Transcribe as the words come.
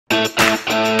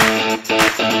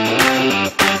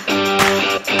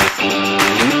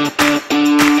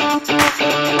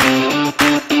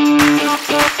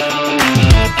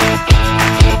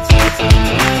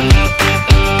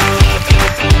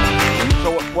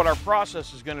what our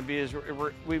process is going to be is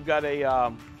we've got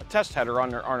a test header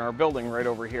on our building right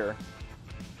over here.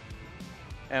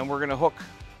 And we're going to hook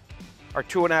our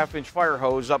 2.5-inch fire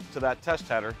hose up to that test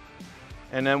header.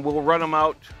 And then we'll run them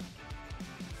out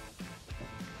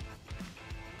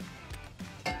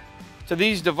to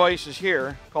these devices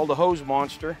here called a hose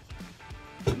monster.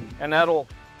 And that'll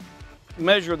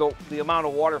measure the amount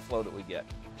of water flow that we get.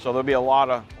 So there'll be a lot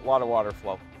of water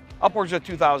flow, upwards of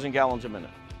 2,000 gallons a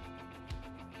minute.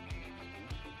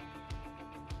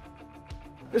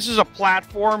 This is a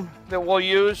platform that we'll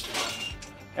use,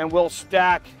 and we'll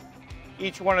stack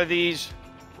each one of these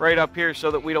right up here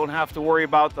so that we don't have to worry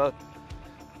about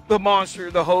the monster,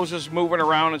 the hoses moving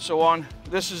around and so on.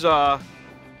 This is a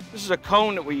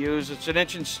cone that we use. It's an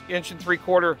inch and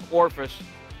 3/4 orifice,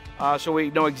 so we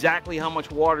know exactly how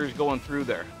much water is going through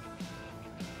there.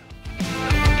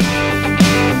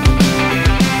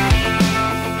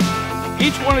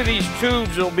 Each one of these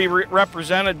tubes will be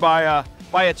represented by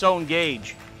its own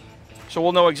gauge. So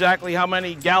we'll know exactly how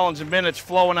many gallons a minute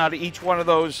flowing out of each one of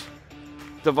those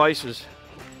devices.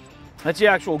 That's the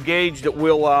actual gauge that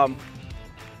we'll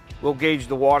gauge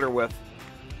the water with.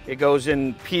 It goes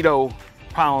in pico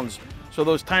pounds. So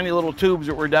those tiny little tubes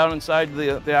that were down inside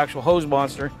the actual hose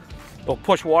monster will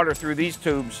push water through these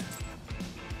tubes,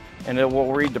 and it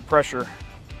will read the pressure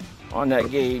on that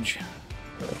gauge.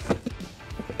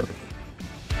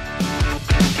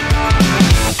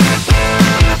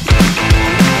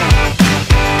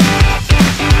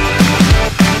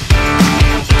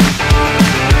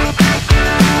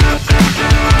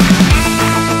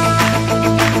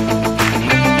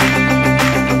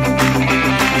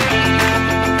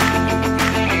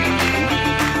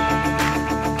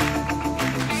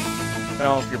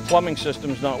 Now, if your plumbing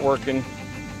system's not working,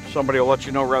 somebody will let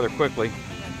you know rather quickly.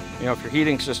 You know, if your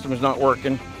heating system's not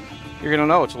working, you're gonna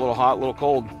know it's a little hot, a little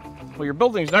cold. Well, your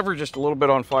building's never just a little bit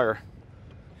on fire,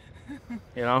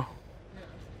 you know?